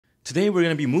Today we're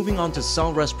going to be moving on to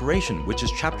cell respiration, which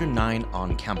is chapter 9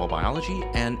 on Cambell biology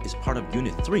and is part of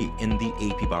unit 3 in the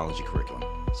AP biology curriculum.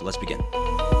 So let's begin.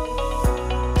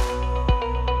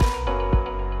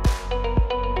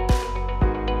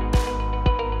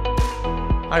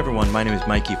 Hi everyone, my name is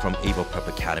Mikey from Aerobic Prep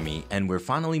Academy, and we're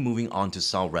finally moving on to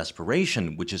cell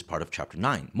respiration, which is part of chapter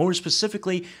 9. More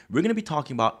specifically, we're going to be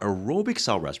talking about aerobic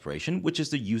cell respiration, which is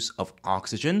the use of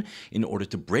oxygen in order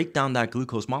to break down that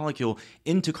glucose molecule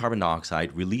into carbon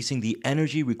dioxide, releasing the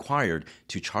energy required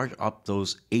to charge up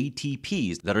those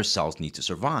ATPs that our cells need to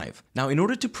survive. Now, in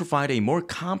order to provide a more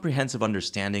comprehensive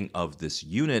understanding of this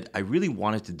unit, I really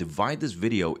wanted to divide this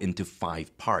video into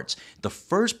 5 parts. The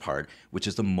first part, which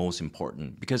is the most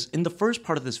important, because in the first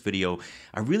part of this video,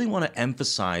 I really want to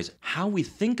emphasize how we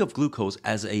think of glucose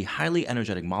as a highly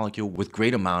energetic molecule with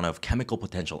great amount of chemical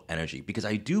potential energy. Because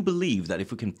I do believe that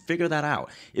if we can figure that out,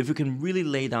 if we can really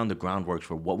lay down the groundwork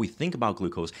for what we think about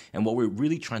glucose and what we're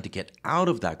really trying to get out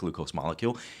of that glucose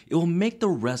molecule, it will make the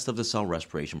rest of the cell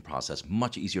respiration process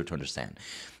much easier to understand.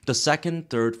 The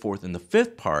second, third, fourth, and the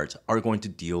fifth parts are going to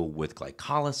deal with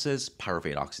glycolysis,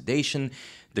 pyruvate oxidation,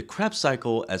 the Krebs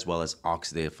cycle, as well as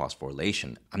oxidative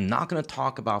phosphorylation. I'm not going to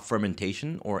talk about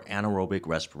fermentation or anaerobic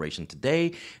respiration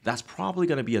today. That's probably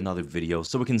going to be another video,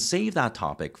 so we can save that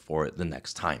topic for the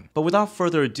next time. But without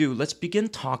further ado, let's begin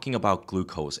talking about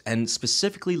glucose and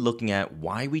specifically looking at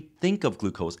why we think of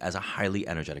glucose as a highly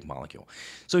energetic molecule.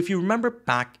 So if you remember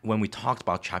back when we talked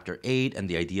about chapter 8 and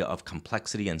the idea of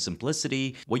complexity and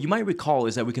simplicity, what you might recall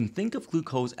is that we can think of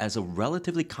glucose as a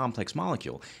relatively complex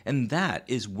molecule, and that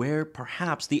is where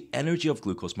perhaps the energy of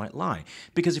glucose might lie.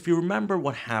 Because if you remember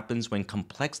what happens when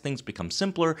complex things become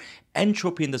simpler,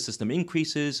 entropy in the system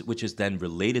increases, which is then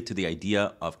related to the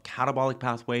idea of catabolic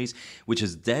pathways, which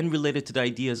is then related to the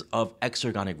ideas of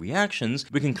exergonic reactions.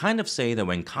 We can kind of say that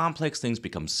when complex things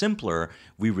become simpler,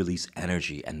 we release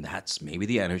energy, and that's maybe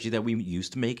the energy that we use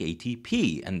to make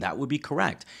ATP, and that would be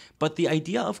correct. But the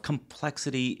idea of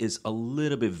complexity is a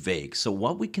little bit vague. So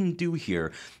what we can do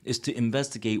here is to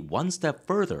investigate one step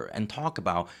further and talk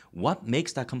about what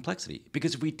makes that complexity.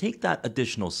 Because if we take that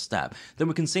additional step, then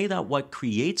we can say that what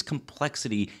creates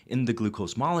complexity in the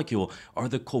glucose molecule are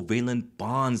the covalent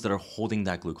bonds that are holding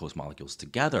that glucose molecules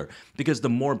together. Because the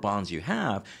more bonds you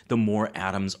have, the more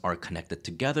atoms are connected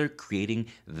together, creating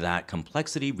that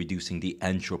complexity, reducing the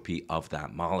entropy of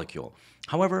that molecule.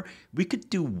 However, we could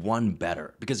do one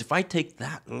better, because if I take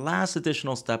that last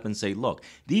additional step and say, look,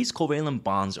 these covalent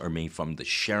bonds are made from the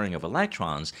sharing of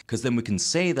electrons, because then we can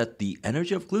say that the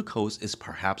energy of glucose is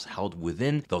perhaps held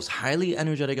within those highly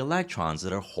energetic electrons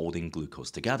that are holding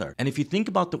glucose together. And if you think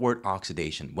about the word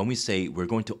oxidation, when we say we're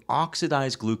going to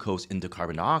oxidize glucose into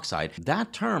carbon dioxide,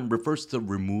 that term refers to the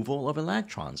removal of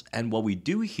electrons. And what we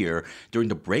do here during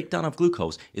the breakdown of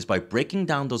glucose is by breaking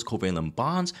down those covalent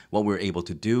bonds, what we're able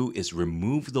to do is remove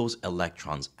those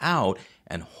electrons out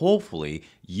and hopefully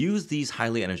use these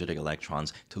highly energetic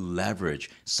electrons to leverage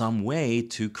some way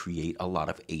to create a lot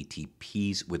of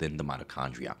ATPs within the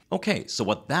mitochondria. Okay, so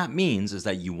what that means is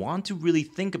that you want to really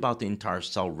think about the entire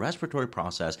cell respiratory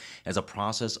process as a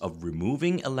process of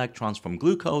removing electrons from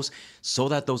glucose so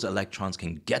that those electrons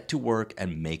can get to work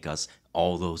and make us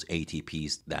all those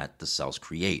ATPs that the cells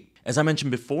create. As I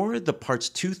mentioned before, the parts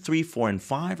 2, 3, 4, and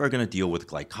 5 are going to deal with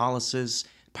glycolysis,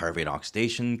 pyruvate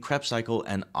oxidation, Krebs cycle,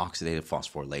 and oxidative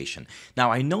phosphorylation.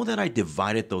 Now, I know that I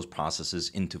divided those processes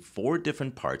into 4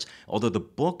 different parts, although the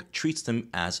book treats them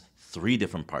as 3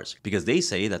 different parts, because they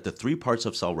say that the 3 parts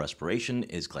of cell respiration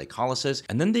is glycolysis,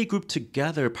 and then they group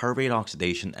together pyruvate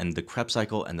oxidation and the Krebs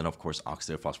cycle, and then of course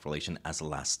oxidative phosphorylation as the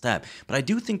last step. But I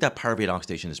do think that pyruvate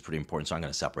oxidation is pretty important, so I'm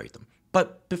going to separate them.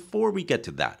 But before we get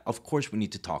to that, of course, we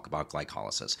need to talk about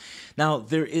glycolysis. Now,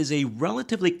 there is a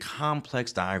relatively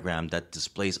complex diagram that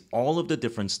displays all of the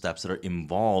different steps that are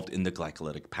involved in the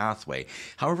glycolytic pathway.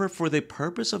 However, for the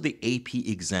purpose of the AP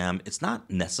exam, it's not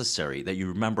necessary that you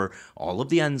remember all of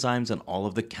the enzymes and all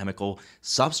of the chemical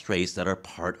substrates that are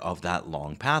part of that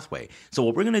long pathway. So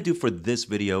what we're going to do for this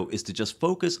video is to just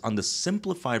focus on the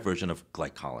simplified version of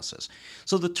glycolysis.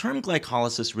 So the term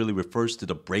glycolysis really refers to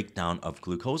the breakdown of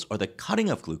glucose, or the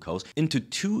cutting of glucose into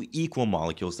 2 equal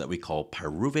molecules that we call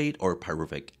pyruvate or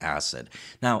pyruvic acid.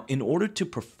 Now, in order to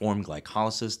perform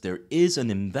glycolysis, there is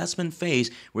an investment phase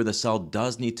where the cell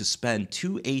does need to spend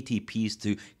 2 ATPs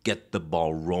to get the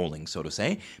ball rolling, so to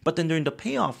say. But then during the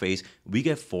payoff phase, we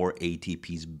get 4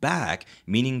 ATPs back,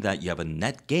 meaning that you have a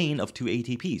net gain of 2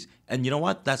 ATPs. And you know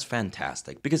what? That's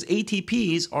fantastic, because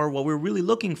ATPs are what we're really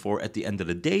looking for at the end of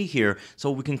the day here,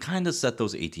 so we can kind of set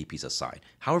those ATPs aside.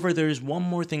 However, there is one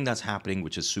more thing that's happening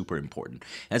which is super important.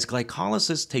 As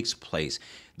glycolysis takes place,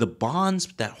 the bonds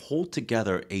that hold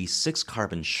together a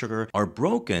 6-carbon sugar are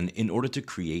broken in order to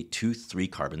create two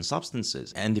 3-carbon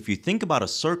substances. And if you think about a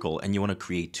circle and you want to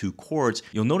create two chords,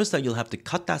 you'll notice that you'll have to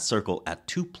cut that circle at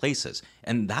two places.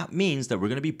 And that means that we're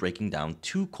going to be breaking down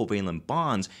two covalent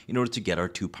bonds in order to get our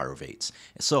two pyruvates.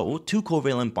 So two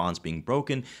covalent bonds being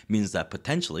broken means that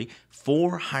potentially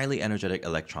 4 highly energetic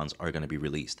electrons are going to be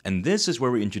released. And this is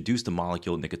where we introduce the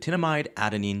molecule nicotinamide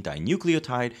adenine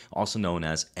dinucleotide, also known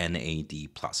as NAD+.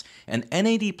 And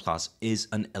NAD+ is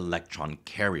an electron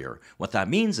carrier. What that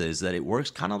means is that it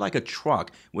works kind of like a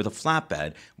truck with a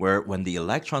flatbed, where when the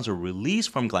electrons are released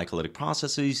from glycolytic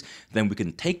processes, then we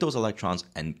can take those electrons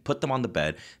and put them on the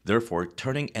bed, therefore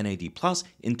turning NAD+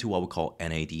 into what we call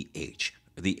NADH.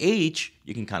 The H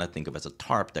you can kind of think of as a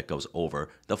tarp that goes over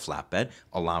the flatbed,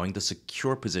 allowing the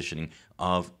secure positioning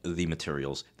of the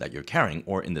materials that you're carrying,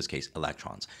 or in this case,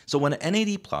 electrons. So when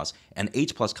NAD+ and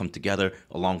H+ come together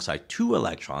alongside 2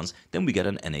 electrons, then we get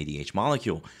an NADH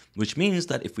molecule, which means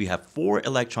that if we have 4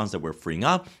 electrons that we're freeing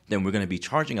up, then we're going to be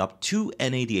charging up 2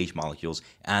 NADH molecules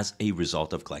as a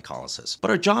result of glycolysis.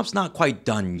 But our job's not quite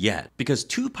done yet, because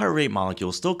 2 pyruvate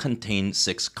molecules still contain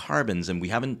 6 carbons, and we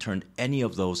haven't turned any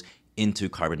of those into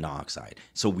carbon dioxide.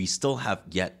 So we still have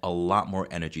yet a lot more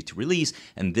energy to release,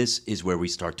 and this is where we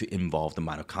start to involve the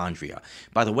mitochondria.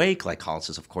 By the way,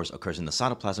 glycolysis, of course, occurs in the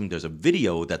cytoplasm. There's a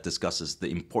video that discusses the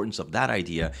importance of that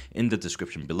idea in the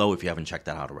description below if you haven't checked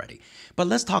that out already. But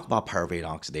let's talk about pyruvate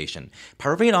oxidation.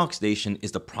 Pyruvate oxidation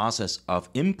is the process of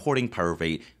importing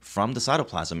pyruvate from the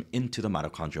cytoplasm into the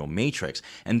mitochondrial matrix.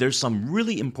 And there's some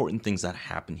really important things that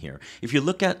happen here. If you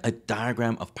look at a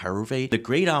diagram of pyruvate, the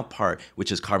grayed out part,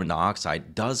 which is carbon dioxide,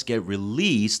 does get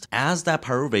released as that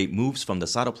pyruvate moves from the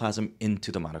cytoplasm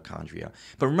into the mitochondria.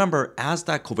 But remember, as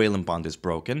that covalent bond is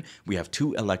broken, we have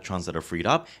 2 electrons that are freed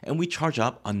up, and we charge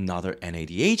up another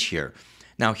NADH here.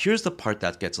 Now, here's the part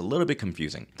that gets a little bit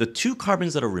confusing. The 2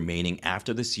 carbons that are remaining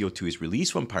after the CO2 is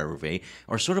released from pyruvate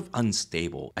are sort of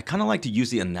unstable. I kind of like to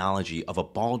use the analogy of a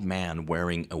bald man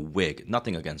wearing a wig.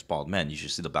 Nothing against bald men, you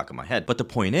should see the back of my head. But the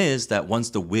point is that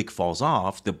once the wig falls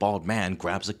off, the bald man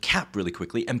grabs a cap really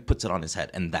quickly and puts it on his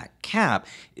head. And that cap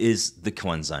is the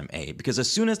coenzyme A. Because as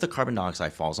soon as the carbon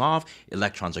dioxide falls off,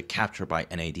 electrons are captured by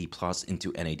NAD+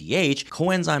 into NADH.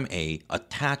 Coenzyme A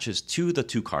attaches to the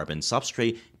 2-carbon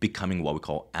substrate, becoming what we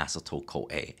call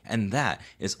acetyl-CoA. And that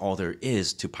is all there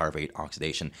is to pyruvate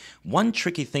oxidation. One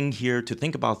tricky thing here to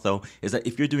think about, though, is that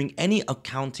if you're doing any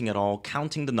accounting at all,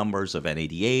 counting the numbers of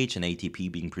NADH and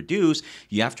ATP being produced,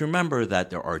 you have to remember that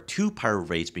there are 2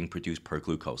 pyruvates being produced per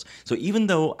glucose. So even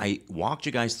though I walked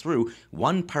you guys through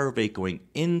 1 pyruvate going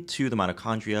into the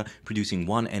mitochondria producing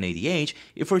 1 NADH,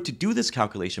 if we're to do this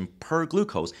calculation per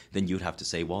glucose, then you'd have to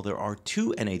say, well, there are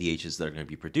 2 NADHs that are going to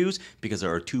be produced because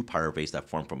there are 2 pyruvates that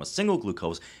form from a single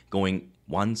glucose going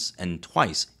once and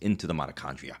twice into the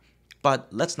mitochondria. But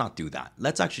let's not do that.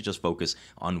 Let's actually just focus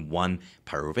on 1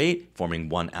 pyruvate forming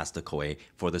 1 acetyl-CoA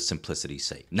for the simplicity's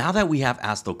sake. Now that we have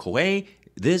acetyl-CoA,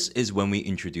 this is when we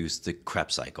introduce the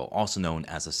Krebs cycle, also known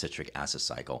as the citric acid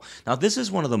cycle. Now, this is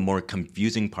one of the more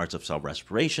confusing parts of cell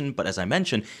respiration, but as I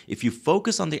mentioned, if you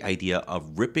focus on the idea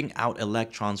of ripping out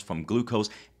electrons from glucose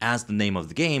as the name of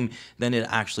the game, then it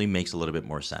actually makes a little bit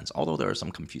more sense, although there are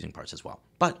some confusing parts as well.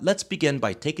 But let's begin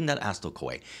by taking that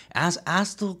acetyl-CoA. As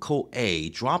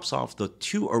acetyl-CoA drops off the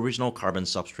 2 original carbon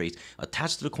substrates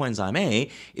attached to the coenzyme A,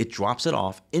 it drops it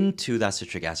off into that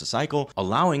citric acid cycle,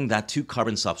 allowing that 2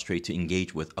 carbon substrate to engage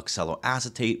with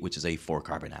oxaloacetate, which is a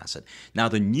 4-carbon acid. Now,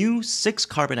 the new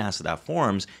 6-carbon acid that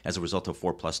forms as a result of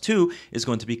 4 + 2 is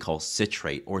going to be called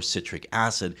citrate or citric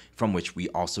acid, from which we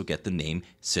also get the name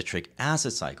citric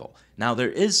acid cycle. Now,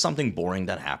 there is something boring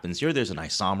that happens here. There's an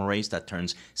isomerase that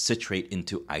turns citrate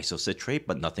into isocitrate,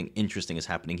 but nothing interesting is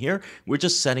happening here. We're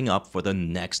just setting up for the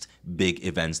next big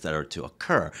events that are to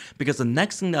occur. Because the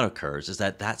next thing that occurs is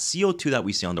that CO2 that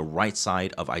we see on the right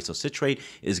side of isocitrate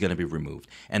is going to be removed.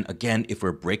 And again, if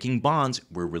we're breaking bonds,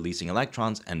 we're releasing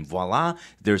electrons, and voila,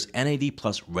 there's NAD+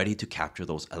 ready to capture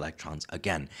those electrons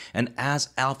again. And as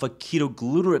alpha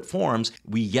ketoglutarate forms,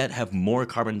 we yet have more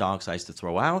carbon dioxides to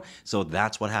throw out, so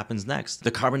that's what happens next.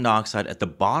 The carbon dioxide at the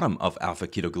bottom of alpha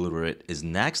ketoglutarate is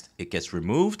next. It gets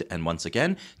removed, and once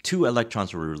again, 2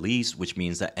 electrons are released, which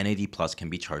means that NAD+ can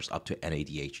be charged up to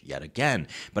NADH yet again.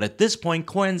 But at this point,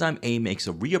 coenzyme A makes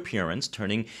a reappearance,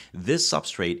 turning this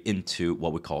substrate into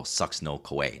what we call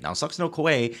succinyl-CoA. Now,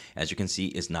 succinyl-CoA, as you can see,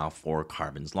 is now 4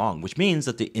 carbons long, which means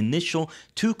that the initial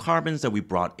 2 carbons that we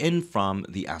brought in from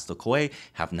the acetyl-CoA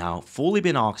have now fully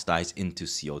been oxidized into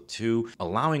CO2,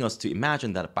 allowing us to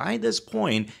imagine that by this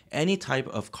point, any type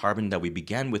of carbon that we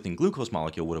began with in glucose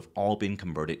molecule would have all been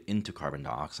converted into carbon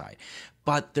dioxide.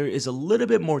 But there is a little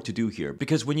bit more to do here,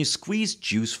 because when you squeeze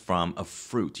juice from a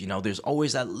fruit, there's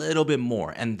always that little bit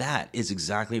more. And that is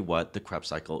exactly what the Krebs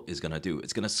cycle is going to do.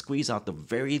 It's going to squeeze out the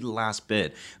very last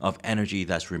bit of energy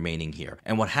that's remaining here.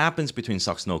 And what happens between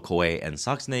succinyl-CoA and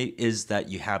succinate is that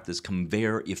you have this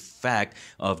conveyor effect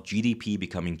of GDP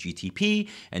becoming GTP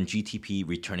and GTP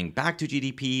returning back to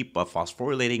GDP, but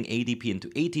phosphorylating ADP into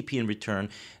ATP in return.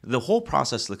 The whole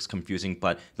process looks confusing,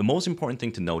 but the most important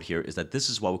thing to note here is that this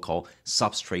is what we call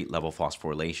substrate level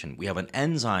phosphorylation. We have an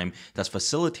enzyme that's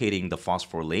facilitating the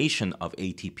phosphorylation of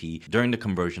ATP during the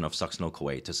conversion of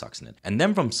succinyl-CoA to succinate. And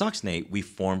then from succinate, we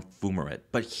form fumarate.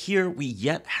 But here we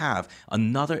yet have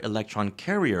another electron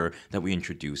carrier that we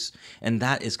introduce, and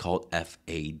that is called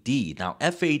FAD. Now,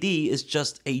 FAD is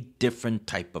just a different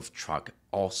type of truck,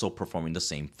 also performing the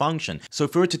same function. So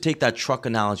if we were to take that truck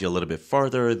analogy a little bit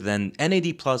further, then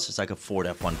NAD plus is like a Ford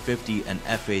F-150 and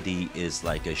FAD is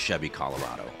like a Chevy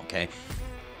Colorado, okay?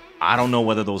 I don't know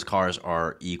whether those cars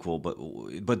are equal,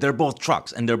 but they're both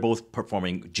trucks and they're both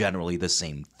performing generally the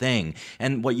same thing.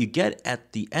 And what you get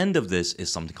at the end of this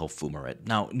is something called fumarate.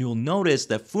 Now, you'll notice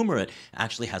that fumarate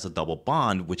actually has a double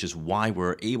bond, which is why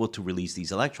we're able to release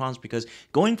these electrons, because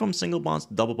going from single bonds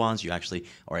to double bonds, you actually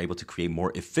are able to create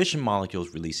more efficient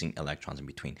molecules releasing electrons in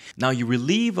between. Now, you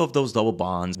relieve of those double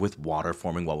bonds with water,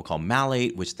 forming what we call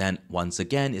malate, which then once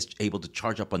again is able to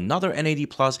charge up another NAD+,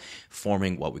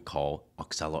 forming what we call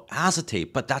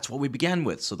oxaloacetate, but that's what we began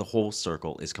with, so the whole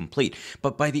circle is complete.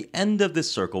 But by the end of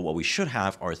this circle, what we should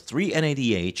have are 3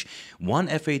 NADH, 1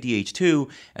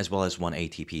 FADH2, as well as 1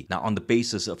 ATP. Now, on the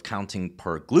basis of counting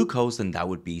per glucose, then that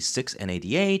would be 6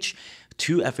 NADH,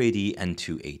 2 FAD, and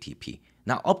 2 ATP.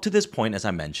 Now, up to this point, as I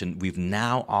mentioned, we've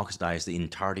now oxidized the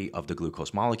entirety of the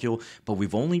glucose molecule, but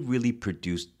we've only really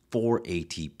produced 4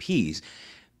 ATPs.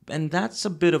 And that's a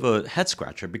bit of a head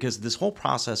scratcher, because this whole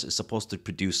process is supposed to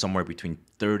produce somewhere between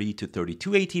 30 to 32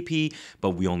 ATP,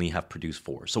 but we only have produced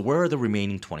 4. So where are the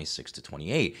remaining 26 to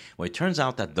 28? Well, it turns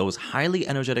out that those highly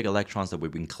energetic electrons that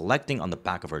we've been collecting on the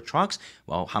back of our trucks,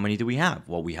 well, how many do we have?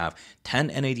 Well, we have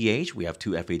 10 NADH, we have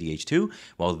 2 FADH2.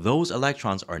 Well, those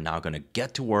electrons are now going to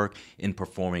get to work in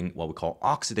performing what we call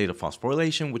oxidative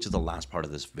phosphorylation, which is the last part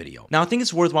of this video. Now, I think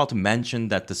it's worthwhile to mention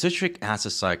that the citric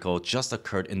acid cycle just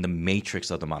occurred in the matrix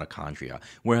of the mitochondria,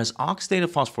 whereas oxidative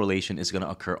phosphorylation is going to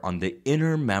occur on the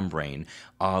inner membrane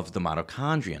of the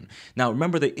mitochondrion. Now,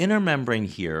 remember, the inner membrane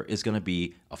here is going to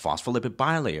be a phospholipid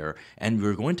bilayer, and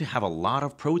we're going to have a lot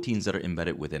of proteins that are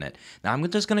embedded within it. Now, I'm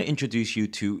just going to introduce you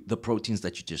to the proteins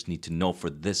that you just need to know for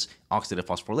this oxidative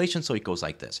phosphorylation. So it goes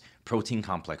like this: protein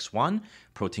complex 1,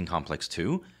 protein complex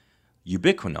 2,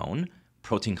 ubiquinone,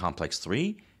 protein complex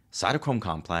 3, cytochrome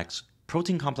complex,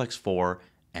 protein complex 4,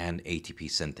 and ATP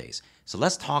synthase. So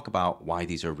let's talk about why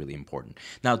these are really important.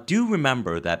 Now, do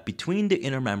remember that between the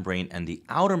inner membrane and the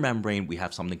outer membrane, we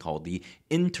have something called the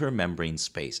intermembrane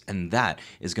space, and that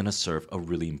is going to serve a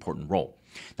really important role.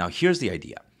 Now, here's the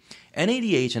idea.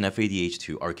 NADH and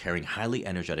FADH2 are carrying highly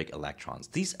energetic electrons.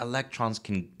 These electrons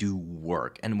can do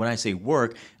work. And when I say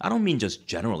work, I don't mean just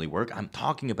generally work. I'm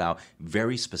talking about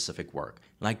very specific work,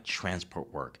 like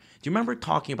transport work. Do you remember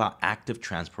talking about active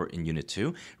transport in Unit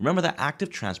 2? Remember that active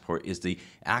transport is the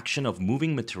action of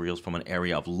moving materials from an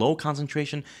area of low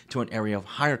concentration to an area of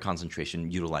higher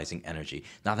concentration utilizing energy.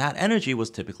 Now, that energy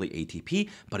was typically ATP,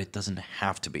 but it doesn't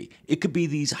have to be. It could be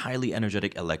these highly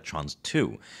energetic electrons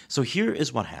too. So here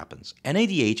is what happens.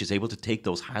 NADH is able to take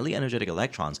those highly energetic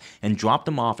electrons and drop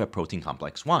them off at protein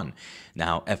complex 1.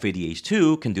 Now,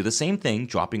 FADH2 can do the same thing,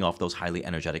 dropping off those highly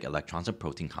energetic electrons at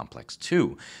protein complex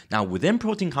 2. Now, within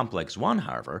protein complex 1,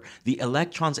 however, the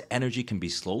electron's energy can be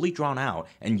slowly drawn out,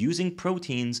 and using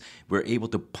proteins, we're able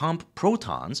to pump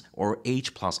protons, or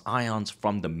H+ ions,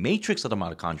 from the matrix of the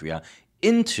mitochondria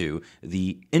into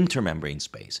the intermembrane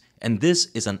space. And this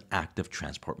is an active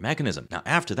transport mechanism. Now,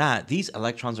 after that, these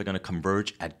electrons are going to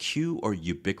converge at Q, or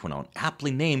ubiquinone,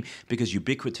 aptly named because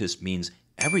ubiquitous means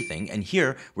everything. And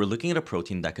here we're looking at a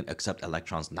protein that can accept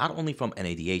electrons not only from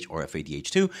NADH or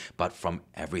FADH2, but from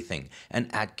everything.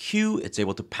 And at Q, it's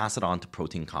able to pass it on to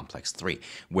protein complex 3,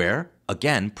 where,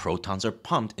 again, protons are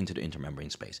pumped into the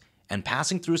intermembrane space. And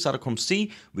passing through cytochrome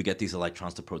C, we get these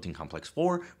electrons to protein complex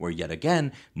 4, where yet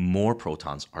again, more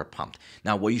protons are pumped.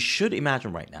 Now, what you should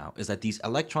imagine right now is that these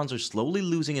electrons are slowly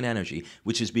losing in energy,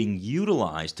 which is being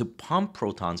utilized to pump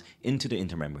protons into the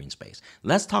intermembrane space.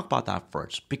 Let's talk about that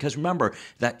first, because remember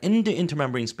that in the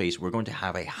intermembrane space, we're going to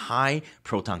have a high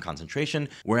proton concentration,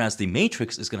 whereas the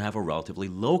matrix is going to have a relatively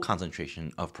low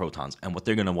concentration of protons. And what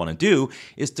they're going to want to do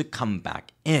is to come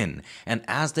back in. And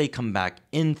as they come back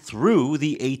in through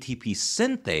the ATP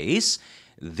synthase,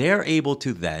 they're able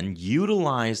to then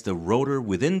utilize the rotor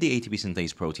within the ATP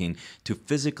synthase protein to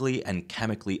physically and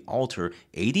chemically alter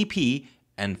ADP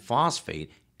and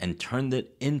phosphate and turn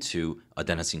it into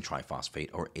adenosine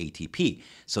triphosphate, or ATP.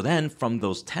 So then from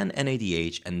those 10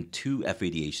 NADH and 2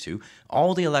 FADH2,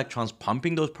 all the electrons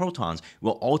pumping those protons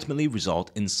will ultimately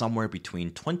result in somewhere between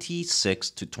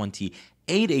 26 to 28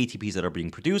 ATPs that are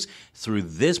being produced through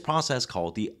this process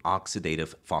called the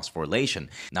oxidative phosphorylation.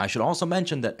 Now, I should also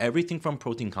mention that everything from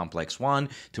protein complex 1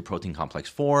 to protein complex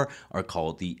 4 are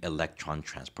called the electron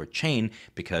transport chain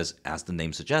because, as the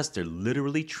name suggests, they're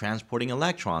literally transporting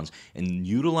electrons and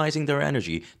utilizing their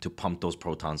energy to pump those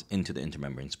protons into the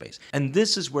intermembrane space. And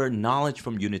this is where knowledge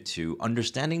from Unit 2,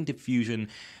 understanding diffusion,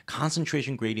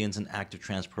 concentration gradients, and active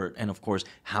transport, and of course,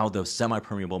 how the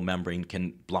semi-permeable membrane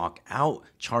can block out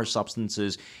charged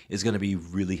substances is going to be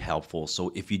really helpful.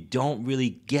 So if you don't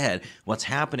really get what's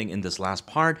happening in this last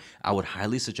part, I would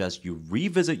highly suggest you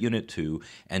revisit Unit 2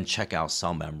 and check out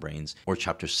cell membranes or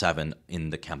Chapter 7 in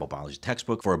the Cambell biology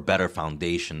textbook for a better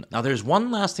foundation. Now, there's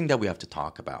one last thing that we have to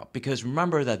talk about, because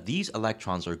remember that these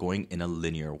electrons are going in a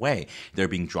linear way. They're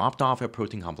being dropped off at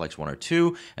protein complex 1 or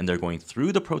 2, and they're going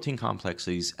through the protein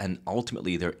complexes, and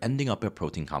ultimately they're ending up at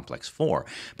protein complex 4.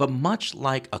 But much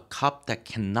like a cup that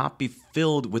cannot be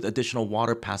filled with additional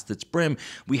water past its brim,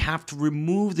 we have to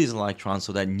remove these electrons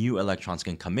so that new electrons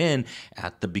can come in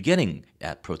at the beginning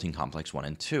at protein complex 1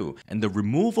 and 2. And the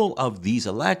removal of these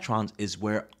electrons is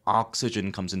where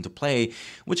oxygen comes into play,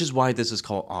 which is why this is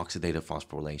called oxidative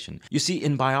phosphorylation. You see,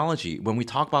 in biology, when we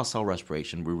talk about cell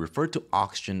respiration, we refer to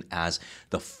oxygen as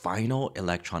the final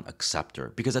electron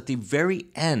acceptor, because at the very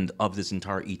end of this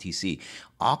entire ETC,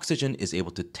 oxygen is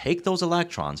able to take those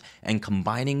electrons and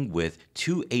combining with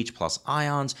 2 H+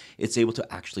 ions, it's able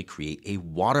to actually create a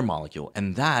water molecule.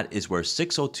 And that is where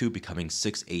 6O2 becoming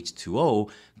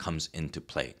 6H2O comes into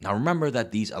play. Now remember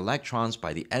that these electrons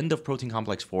by the end of protein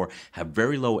complex 4 have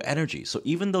very low energy. So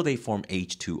even though they form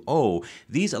H2O,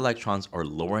 these electrons are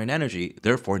lower in energy,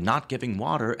 therefore not giving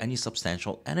water any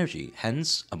substantial energy.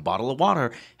 Hence, a bottle of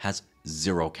water has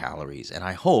 0 calories. And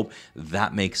I hope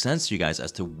that makes sense to you guys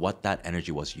as to what that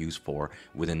energy was used for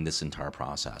within this entire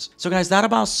process. So guys, that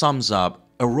about sums up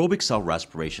aerobic cell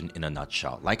respiration in a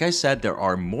nutshell. Like I said, there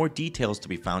are more details to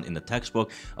be found in the textbook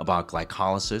about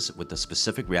glycolysis with the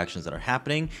specific reactions that are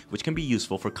happening, which can be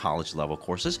useful for college level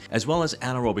courses, as well as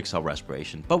anaerobic cell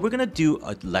respiration. But we're going to do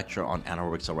a lecture on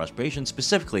anaerobic cell respiration,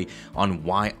 specifically on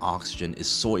why oxygen is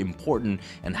so important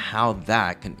and how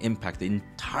that can impact the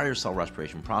entire cell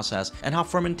respiration process, and how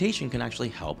fermentation can actually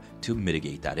help to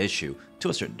mitigate that issue, to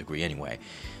a certain degree anyway.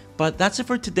 But that's it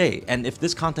for today, and if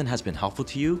this content has been helpful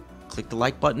to you, click the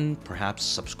like button, perhaps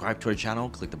subscribe to our channel,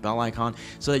 click the bell icon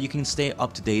so that you can stay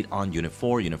up to date on Unit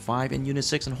 4, Unit 5, and Unit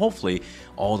 6, and hopefully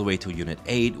all the way to Unit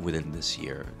 8 within this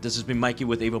year. This has been Mikey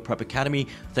with Able Prep Academy.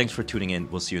 Thanks for tuning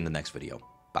in. We'll see you in the next video.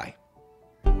 Bye.